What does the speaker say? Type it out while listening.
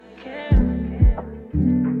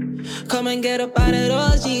come and get up out of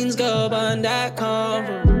those jeans, go burn that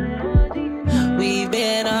convo. We've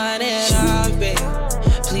been on and off, babe.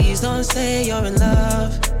 Please don't say you're in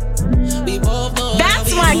love. We both know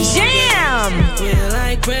that's my jam. We're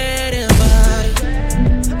like bread and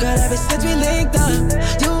butter. Girl, ever since we linked up,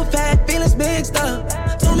 you fat feelings mixed up.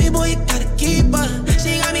 Told me, boy, you gotta keep up.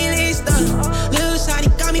 She got me laced up. Little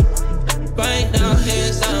shawty got me right now,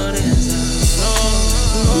 hands down, hands down.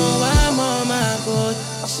 No, I'm on my board,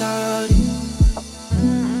 shawty.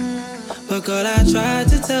 But girl, I tried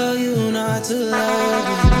to tell you not to love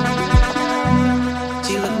me.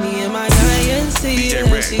 She looked me in my eye and see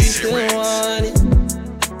that she still wanted.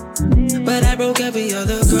 But I broke every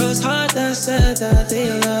other girl's heart that said that they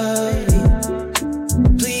love me.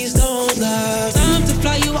 Please don't love. Time to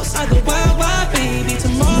fly you outside the wild, wild, baby.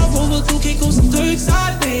 Tomorrow we'll go kick on some dark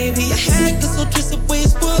side, baby. Your head gets so twisted away,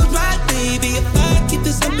 it's wood right, baby. If I keep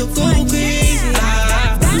this up, you'll go crazy.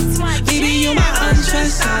 Baby, you're my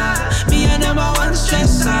unstressed side. Me, I know my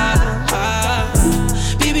unstressed side.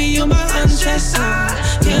 Baby, you're my unstressed side.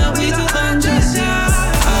 Can't wait to undress ya.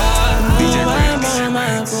 I'm on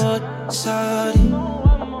my board, shawty.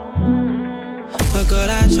 But girl,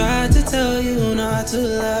 I tried to tell you not to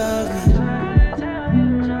love me.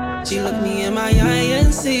 She looked me in my eye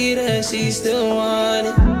and see that she still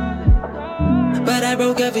wanted. But I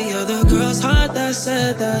broke every other girl's heart that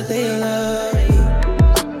said that they love me.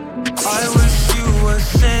 I wish you were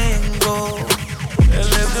single and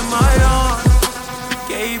lived in my arms.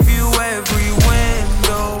 Gave you every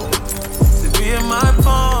window to be in my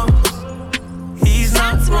palms. He's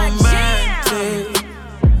not romantic.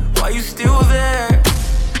 Why you still there?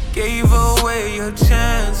 Gave away your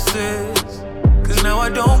chances. Cause now I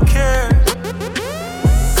don't care.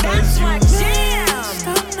 Cause you missed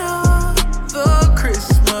another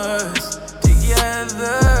Christmas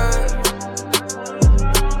together.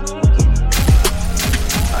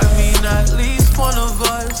 At least one of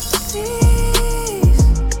us sees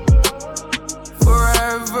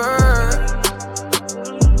forever.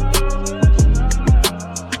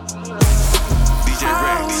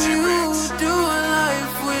 How you doing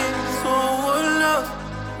life with someone else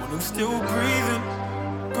when I'm still breathing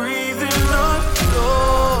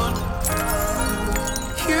alone?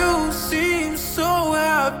 You seem so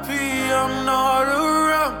happy I'm not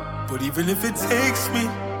around, but even if it takes me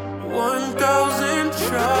 1,000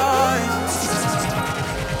 tries,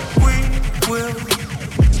 we will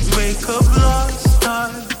make up lost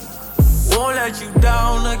time. Won't let you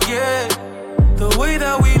down again. The way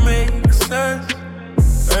that we make sense.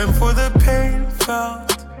 And for the pain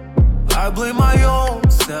felt, I blame my own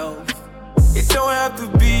self. It don't have to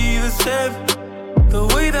be the same. The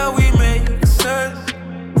way that we make sense.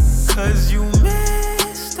 Cause you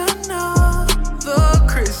missed another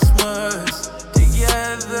Christmas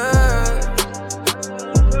together.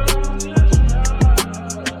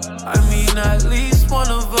 I mean, at least one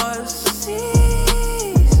of us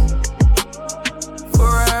sees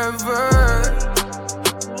forever.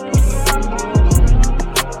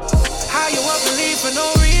 How you up and leave for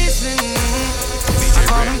no reason? I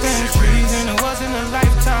call them things treason. It wasn't a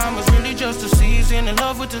lifetime, it was really just a season. In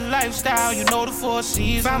love with the lifestyle, you know the four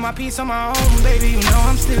seasons. Found my peace on my own, baby, you know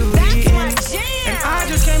I'm still eating. And I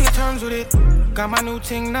just came to terms with it. Got my new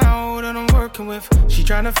ting now that I'm working with. She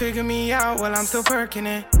tryna figure me out while I'm still perking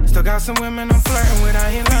it. Still got some women I'm flirting with, I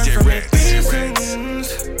ain't learned from it.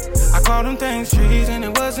 Reasons, I call them things treason.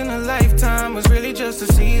 It wasn't a lifetime, it was really just a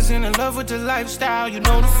season. In love with the lifestyle, you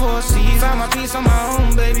know the four seasons. Found my peace on my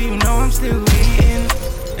own, baby, you know I'm still eating.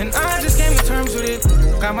 And I just came to terms with it.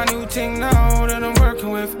 Got my new ting now that I'm working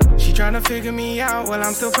with. She tryna figure me out while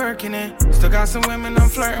I'm still perking it. Still got some women I'm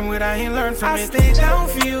flirting with, I ain't learned from it. I stay down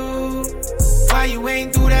for you. Why you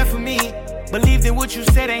ain't do that for me? Believed in what you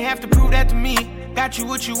said, ain't have to prove that to me. Got you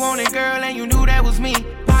what you wanted, girl, and you knew that was me.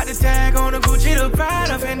 Put the tag on the Gucci, the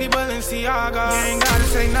Prada, Fendi, Balenciaga. You ain't gotta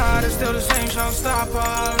say nah, it's still the same showstopper.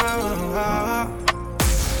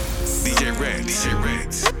 DJ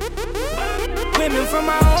Rex. Women from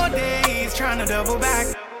my old days, tryna double back.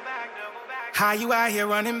 How you out here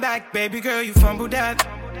running back? Baby girl, you fumbled that.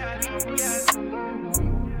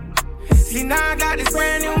 See, now I got this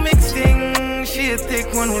brand new mix thing. She a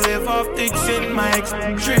thick one who live off thick shit. My ex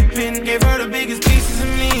trippin', gave her the biggest pieces of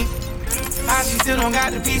me. How she still don't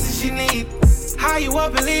got the pieces she need. How you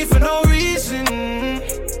up and leave for no reason?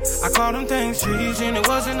 I call them things treason. It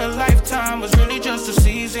wasn't a lifetime, it was really just a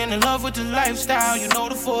season. In love with the lifestyle, you know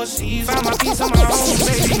the four seasons. Found my peace on my own,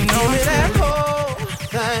 baby, you know me that whole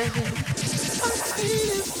thing. I'm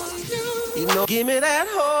feeling for you. You know, give me that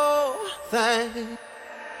whole thing.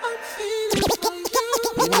 I'm feeling for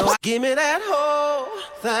you. You know, give me that whole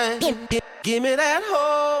thing. Give me that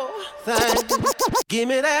whole thing. Give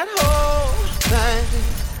me that whole thing.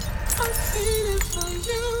 I'm feeling for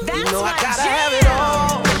you. That's you know I gotta jam. have it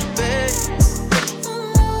all, babe. I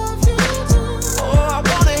love you too. Oh, I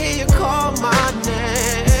wanna hear you call my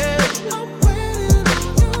name. I'm waiting on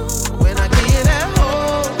you. When I give you that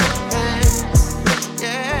whole thing,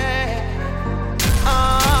 yeah.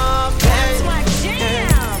 Oh, That's babe. my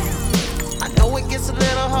jam. I know it gets a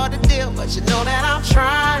little hard to deal, but you know that I'm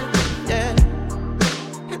trying, yeah.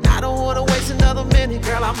 And I don't wanna waste another minute,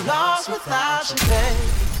 girl. I'm lost without you, babe.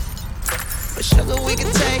 But sugar, we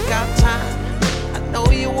can take our time. I know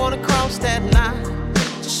you wanna cross that line.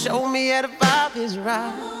 Just show me that the vibe is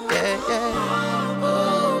right, yeah, yeah.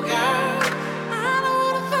 Oh, girl, I don't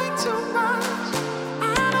wanna think too much.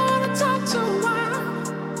 I don't wanna talk too much.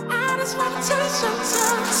 I just wanna take some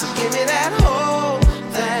time. So give me that whole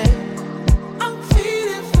thing. I'm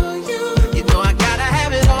feeling for you. You know I gotta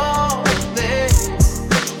have it all, babe.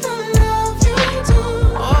 I love you too.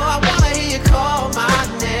 Oh, I wanna hear you call my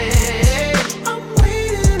name. I'm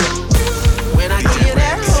waiting on you. When I give you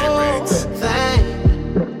that whole thing,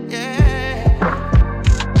 yeah.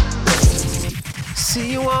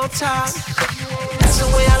 See you on top. That's the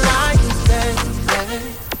way I like it, baby.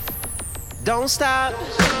 Don't stop.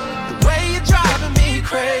 The way you're driving me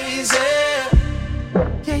crazy.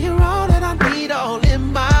 Yeah, you're all that I need, all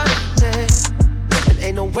in my name. And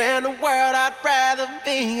ain't nowhere in the world I'd rather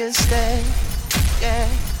be and stay. Yeah,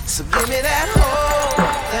 so give me that whole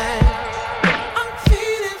thing. I'm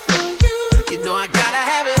feeling for you. You know I gotta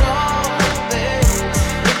have it all, babe.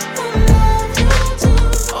 I love you too.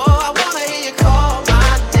 Oh, I wanna hear you call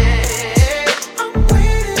my name. I'm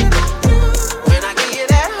waiting on you. When I give you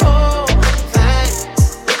that whole thing,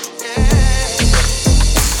 yeah.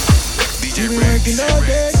 You been working all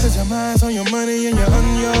day, cause your mind's on your money and you're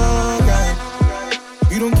on your grind.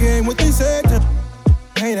 You don't care what they say,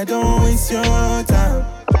 hey, that don't waste your time.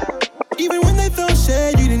 Even when they throw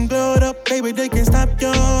shade, you didn't blow it up, baby, they can't stop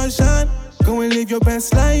your shine. Go and live your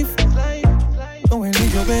best life. Go and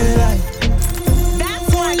live your best life. That's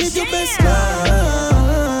Go my and live your best jam.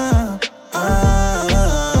 life.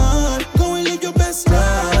 Go and live your best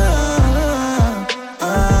life.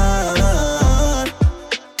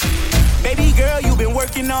 Baby girl, you been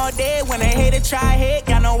working all day. When they hate to try hit,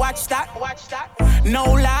 y'all know watch stop. No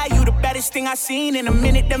lie, you the baddest thing I seen in a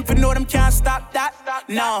minute. Them for know them can't stop that.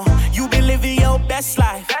 No, you been living your best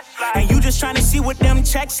life, and you just tryna see what them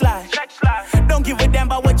checks like. Don't give a damn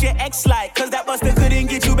about what your ex like, cause that buster couldn't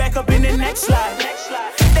get you back up in the next life.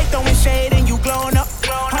 They throwing shade and you glowing up.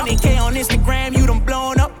 100K on Instagram, you done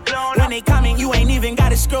blown up. When they comment, you ain't even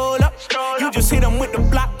gotta scroll up. You just hit them with the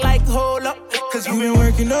block like hold up. Cause You been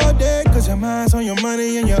working all day, cause your mind's on your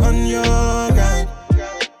money and you're on your grind.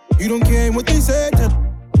 You don't care what they say,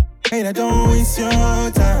 hey, that don't waste your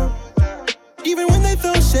time. Even when they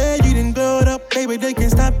throw shade, you didn't blow it up, baby, they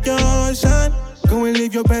can't stop your shine. Go and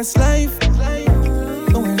live your best life.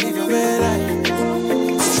 Go and live your best life.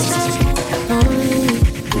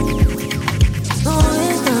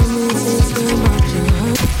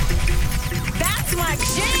 That's my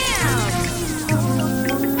jam.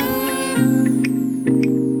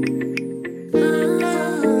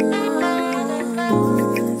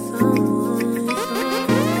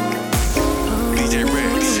 DJ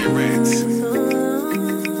Ritz.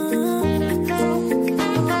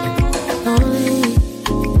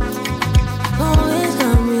 Always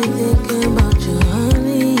got me thinking about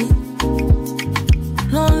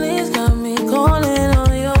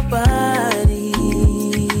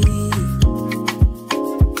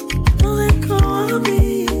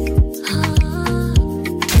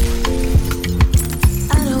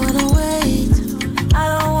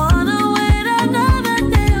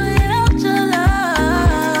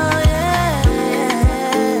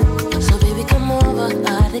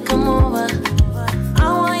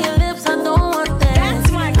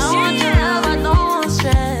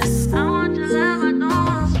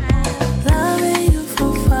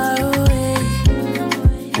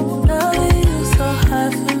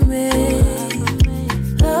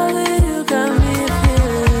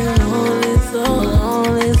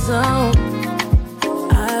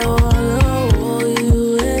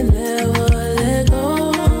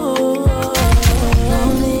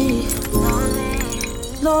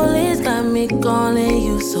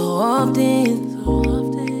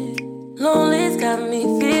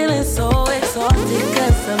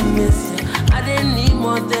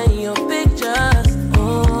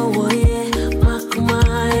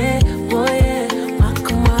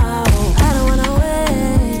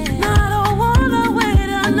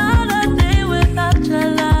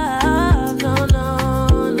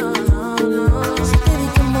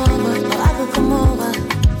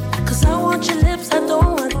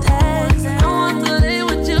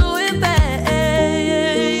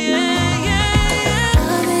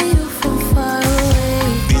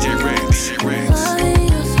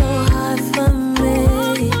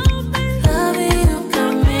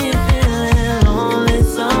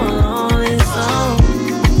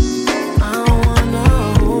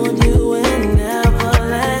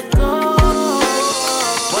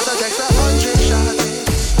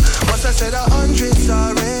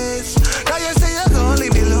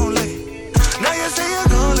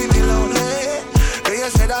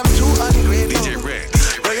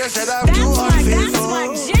That's my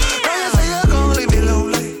jam. Now you say you're gon' leave me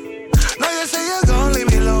lonely. Now you say you're gon' leave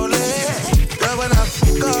me lonely. Girl, when I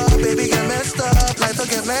fuck up, baby, get messed up. Life will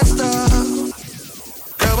get messed up.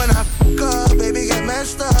 Girl, when I fuck up, baby, get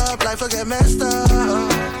messed up. Life will get messed up.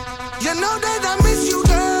 You know that I miss you,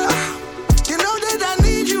 girl. You know that I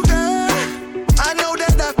need you, girl. I know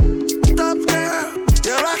that I f***ed up, girl.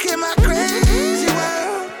 You're rocking my crazy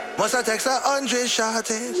world. Must I text 100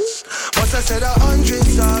 shorties? Must I said 100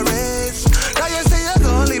 sorries? Now you say you're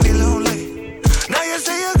gon' leave me lonely. Now you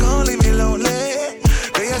say you're gon' leave me lonely.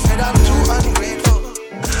 Girl, you said I'm too ungrateful.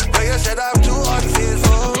 Girl, you said I'm too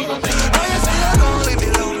unfaithful. Now you say you're gon' leave me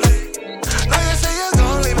lonely. Now you say you're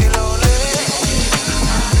gon' leave me lonely.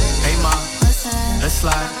 Hey ma, let's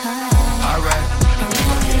slide. Alright.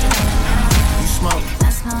 You smoke,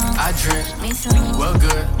 I drink. Well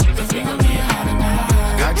good.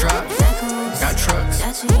 Got drops, got trucks.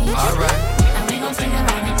 Alright.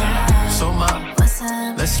 So ma,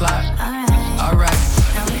 let's slide. Alright.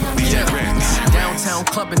 Yeah. Downtown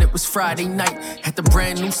clubbing, it was Friday night. At the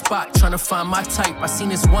brand new spot, trying to find my type. I seen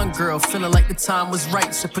this one girl, feeling like the time was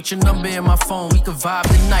right. So put your number in my phone, we could vibe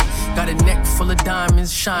tonight. Got a neck full of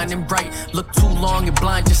diamonds, shining bright. Look too long and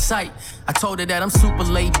blind your sight. I told her that I'm super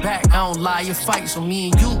laid back, I don't lie or fight. So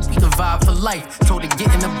me and you, we could vibe for life. Told her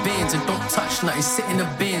get in the Benz and don't touch nothing, sit in the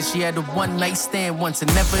Benz. She had a one night stand once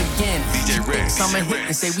and never again. She thinks I'm a hit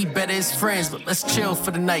and say we better as friends, but let's chill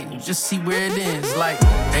for the night and just see where it ends. Like,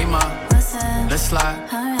 hey ma, let's slide.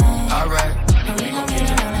 Alright.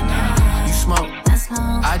 You smoke,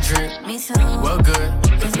 I drink. Well good.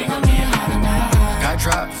 Got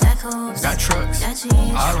drops, got trucks.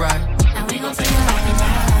 Alright.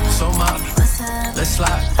 So ma, let's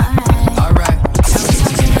slide. Alright.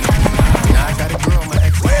 Now I got a girl, my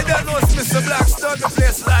ex. Well, you don't know it's Mr. Black start the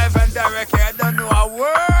place live and direct. I don't know I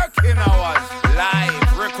work in hours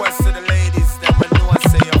live. Request to the ladies, then when no one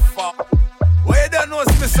say you fuck. Well, you don't know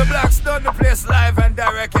it's Mr. Black start the place live and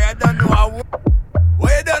direct. I don't know I work.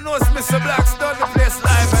 Well, you don't know it's Mr. Black start the place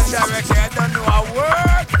live and direct. I don't know I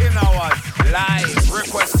work in hours live.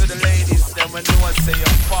 Request to the ladies, then when no one say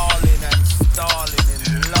you're falling and stalling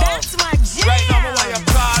in love. That's my jam. Right now, why you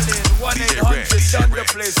calling? 1-800 done the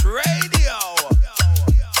place radio.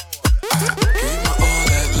 I gave my all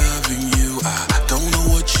that loving you. I don't know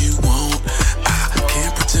what you want. I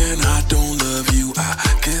can't pretend I don't love you. I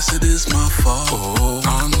guess it is my fault. Oh,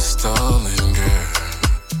 I'm stalling, girl.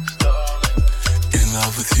 In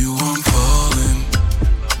love with you, I'm falling.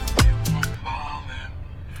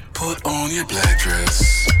 Put on your black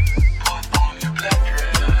dress.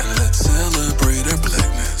 And let's celebrate our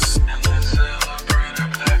blackness.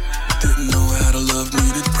 Didn't know how to love,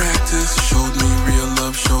 needed practice. Showed me real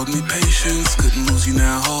love, showed me patience. Couldn't lose you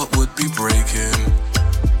now, heart would be breaking.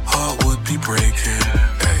 Heart would be breaking.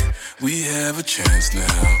 Hey, we have a chance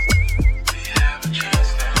now.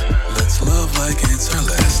 Let's love like it's our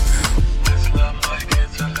last now.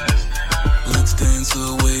 Let's dance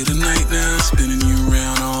away tonight now. Spinning you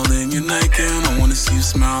around all in your nightgown. I wanna see you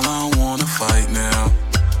smile, I don't wanna fight now.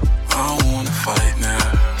 I don't wanna fight now.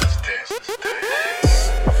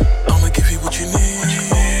 I'ma give you what you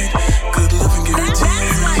need. Good love and guarantee.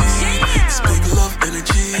 It's big love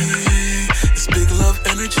energy. It's big love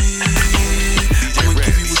energy. I'ma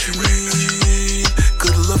give you what you need.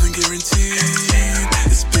 Good love and guarantee.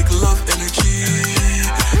 It's big love energy.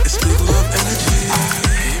 It's big love energy. I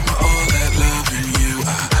gave my all that love in you. I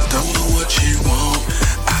don't know what you want.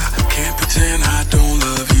 I can't pretend I don't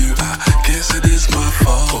love you. I guess it is my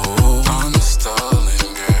fault. Oh, I'm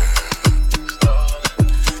stalling, girl.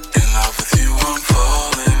 In love with you, I'm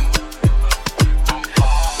falling.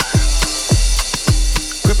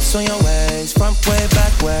 Grips on your ways, front way,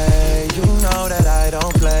 back way. You know that I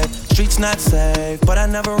don't play. Streets not safe, but I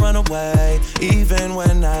never run away, even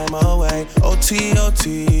when I'm away. OT,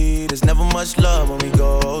 OT, there's never much love when we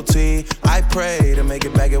go OT. I pray to make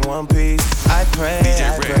it back in one piece. I pray,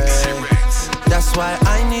 I pray. That's why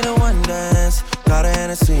I need a one dance. Got a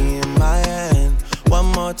Hennessy in my hand. One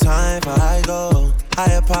more time before I go.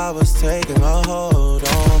 Higher powers taking a hold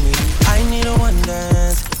on me. I need a one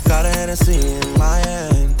dance. Got a Hennessy in my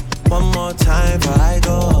hand. One more time before I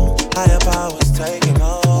go. Higher powers taking a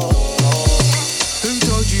hold. Who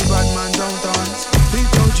told you bad man don't dance? Who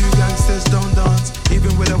told you gangsters don't dance?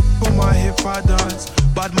 Even with a on my hip I dance.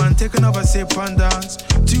 Bad man take another sip and dance.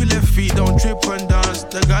 Two left feet don't trip and dance.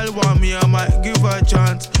 The girl want me, I might give her a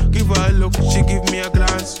chance. Give her a look, she give me a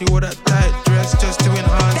glance. You wore that tight dress just to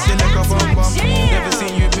enhance. You like a bum bum. Never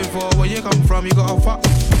seen you before, where you come from? You got a fuck,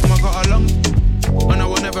 I got a long. And I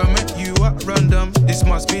will never met you at random. This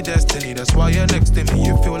must be destiny, that's why you're next to me.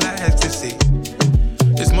 You feel like ecstasy.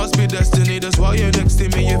 This must be destiny,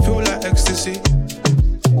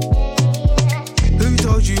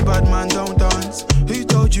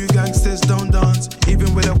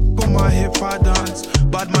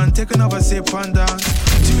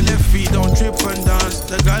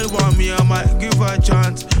 girl want me, I might give her a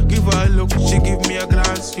chance. Give her a look, she give me a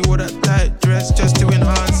glance. She wore that tight dress just to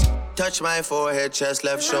enhance. Touch my forehead, chest,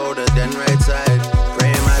 left shoulder, then right side.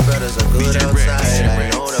 Praying my brothers are good outside. I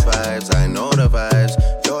know the vibes, I know the vibes.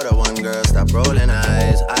 You're the one girl, stop rolling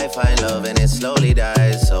eyes. I find love and it slowly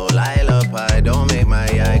dies. So lullaby, don't make my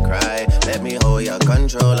eye cry. Let me hold your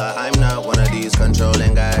controller. I'm not one of these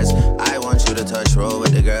controlling guys. I want you to touch roll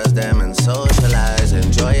with the girls, them and socialize.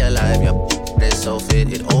 Enjoy your life, your is so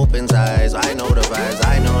fit, it opens eyes. I know the vibes,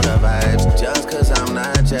 I know the vibes. Just cause I'm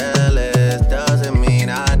not jealous doesn't mean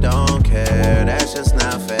I don't care. That's just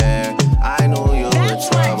not fair. I knew you were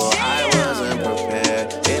trouble, I wasn't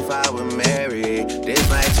prepared. If I were married, this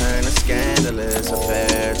might turn a scandalous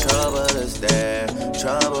affair. Trouble is there,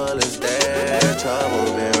 trouble is there. Trouble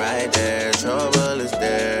been right there, trouble is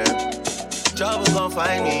there. Trouble gon'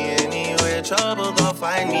 find me anywhere. Trouble gon'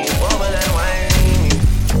 find me, bubble and whine.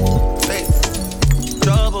 Hey.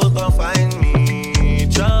 Trouble gon' find me.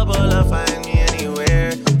 Trouble will find me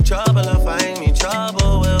anywhere. Trouble will find me.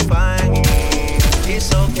 Trouble will find me.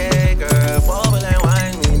 It's okay, girl. Bubble and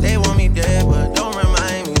whine me. They want me dead, but don't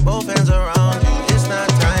remind me. Both hands around you. It's not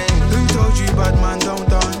time. Who told you bad man don't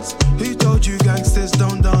dance? Who told you gangsters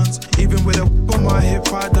don't dance? Even with a on my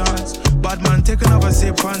hip, I dance. Bad man, take another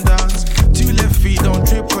sip and dance. Two left feet, don't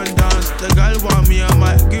trip and dance. The girl want me, I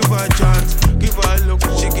might give her a chance. Give her a look,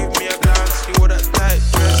 she give me a glance. You wore that tight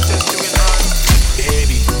dress just to enhance.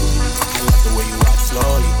 Baby, I love the way you walk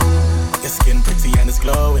slowly. Your skin pretty and it's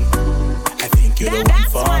glowing. I think you're the one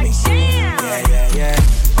for me. Yeah.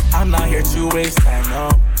 I'm not here to waste time, no.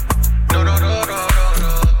 No.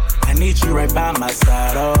 I need you right by my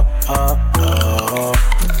side, oh.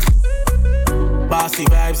 Bossy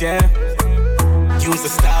vibes, yeah. Use the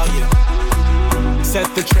style, yeah.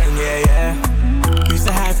 Set the trend, yeah. Use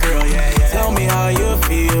the hot girl, yeah. Tell me how you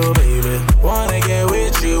feel, baby. Wanna get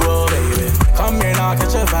with you, oh baby. Come here now,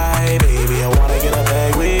 catch a vibe, baby. I wanna get a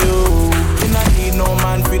bag with you. You not need no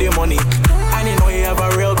man for the money. I need know you have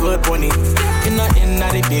a real good bunny. You're not in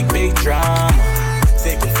the big drama.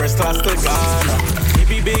 Taking first class to Ghana.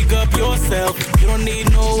 Baby, big up yourself. You don't need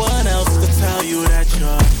no one else to tell you that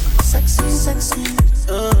you're sexy. Sexy.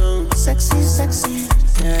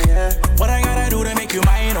 Yeah. What I gotta do to make you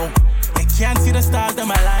mine, oh? I can't see the stars in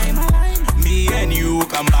my line. Me and you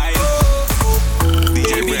combine.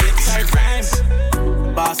 Baby, it's our time.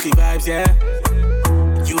 Bossy vibes, yeah.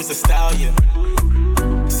 Use the style, yeah.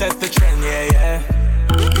 Set the trend, yeah.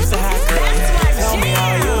 Use a hot girl, yeah. Tell me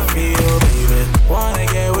how you feel, baby. Wanna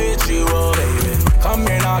get with you, oh baby. Come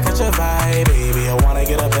here now, catch a vibe, baby. I wanna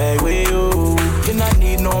get a bag with you. You not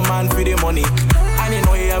need no man for the money. I need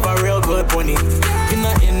know you have a real good bunny. You're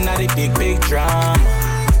not in the big drama.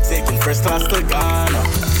 Taking first class to Ghana.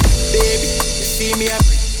 Baby, you see me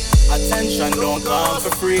happy. Attention don't come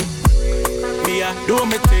for free. Me I do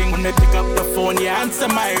my thing when they pick up the phone. You answer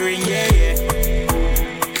my ring, yeah.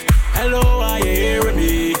 Hello, are you hearing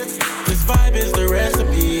me? This vibe is the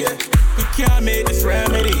recipe, yeah. You can't make this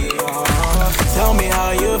remedy. Tell me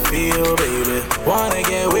how you feel, baby. Wanna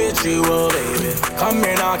get with you, oh baby. Come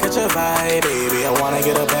here now, catch a vibe, baby. I wanna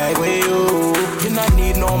get a bag with you. You not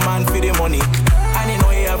need no man for the money. I need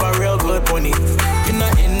know you have a real good bunny. You're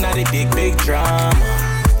not in the big drama.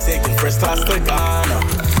 Taking first class to Ghana.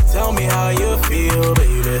 Tell me how you feel,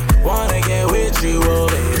 baby. Wanna get with you, oh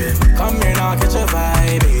baby. Come here now, catch a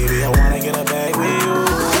vibe, baby. I wanna get a bag with you.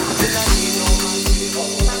 You not need no man for the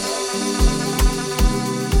money.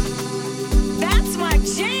 That's my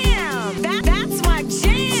jam. That's my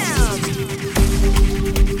jam.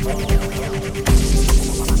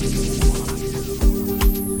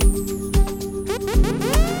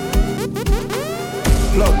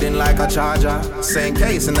 Plugged in like a charger, same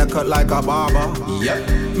case in the cut like a barber.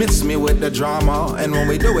 Yep. Mix me with the drama, and when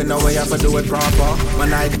we do it, no way have to do it proper.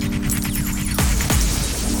 When I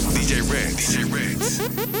DJ Ritz.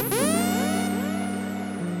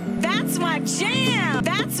 That's my jam.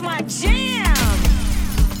 That's my jam.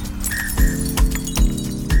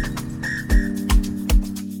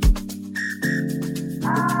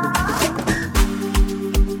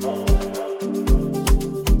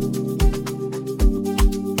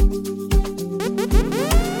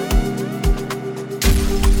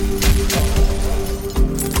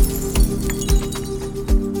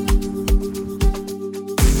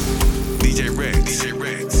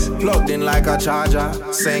 plugged in like a charger,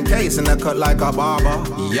 same case in the cut like a barber.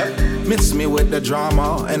 Yep. Mix me with the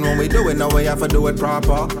drama, and when we do it, no way have to do it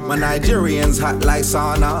proper. My Nigerians hot like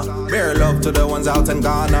sauna. Bear love to the ones out in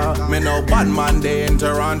Ghana. Me no bad man day in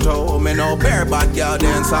Toronto. Me no bear bad girl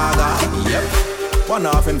day in Saga. Yep. One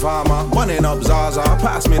off in Farmer, one in up Zaza.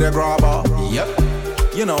 Pass me the grabber. Yep.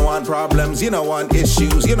 You don't want problems, you don't want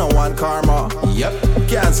issues, you don't want karma. Yep.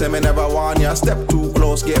 Can't say me never warn ya. Step too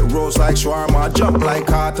close, get roast like shawarma. Jump like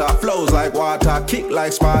Carter, flows like water, kick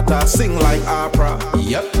like Sparta, sing like opera.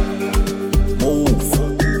 Yep. Move.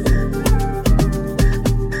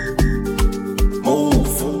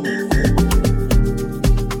 Move.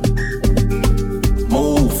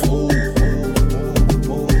 Move.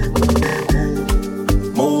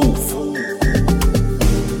 Move.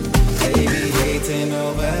 They be hating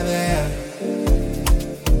over there.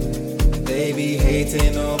 They be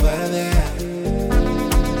hating over there.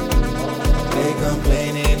 They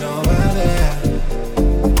complaining over there.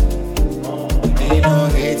 Ain't no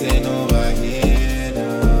hating over here.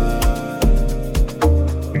 No.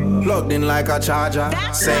 Plugged in like a charger.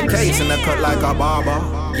 Same case in the cut like a barber.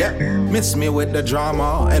 Yep, miss me with the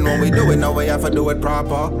drama. And when we do it, no way I have to do it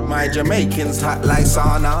proper. My Jamaicans hot like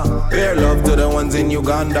sauna. Bear love to the ones in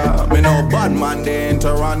Uganda. Me no bad man there in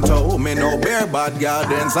Toronto. Me no bear bad girl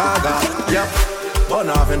in Saga. Yep, bun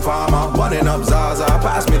off in Farmer. Bunning up Zaza,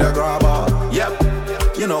 pass me the grabber. Yep,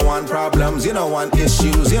 you don't want problems, you don't want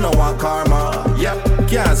issues, you don't want karma. Yep,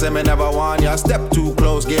 can't say me never want ya. Step too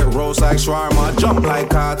close, get roast like shawarma. Jump like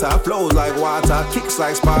Carter, flows like water, kicks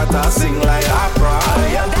like Sparta, sing like opera.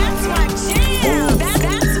 Yep. That's my jam.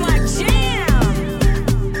 That's my jam.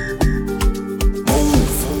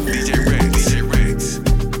 Move. DJ Ritz. DJ Ritz.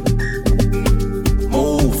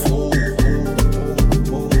 Move.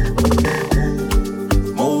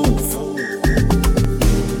 Move.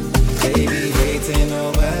 They be hating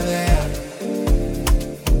over there.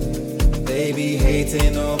 They be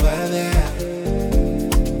hating over there.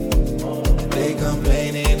 They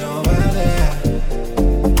complaining over there.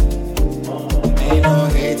 Ain't no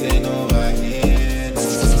hating over here.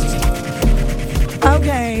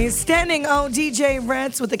 Okay, standing on DJ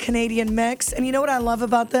Ritz with the Canadian mix. And you know what I love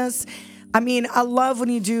about this? I mean, I love when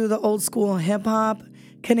you do the old school hip hop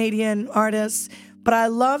Canadian artists, but I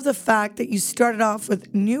love the fact that you started off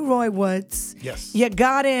with New Roy Woods. Yes. You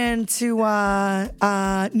got into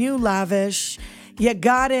New Lavish. You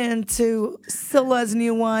got into Scylla's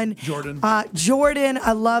new one. Jordan. Jordan,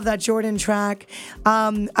 I love that Jordan track.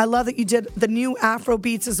 I love that you did the new Afro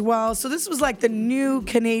beats as well. So this was like the new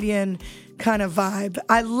Canadian kind of vibe.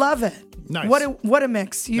 I love it. Nice. What a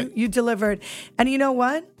mix you delivered. And you know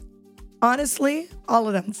what? Honestly, all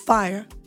of them fire.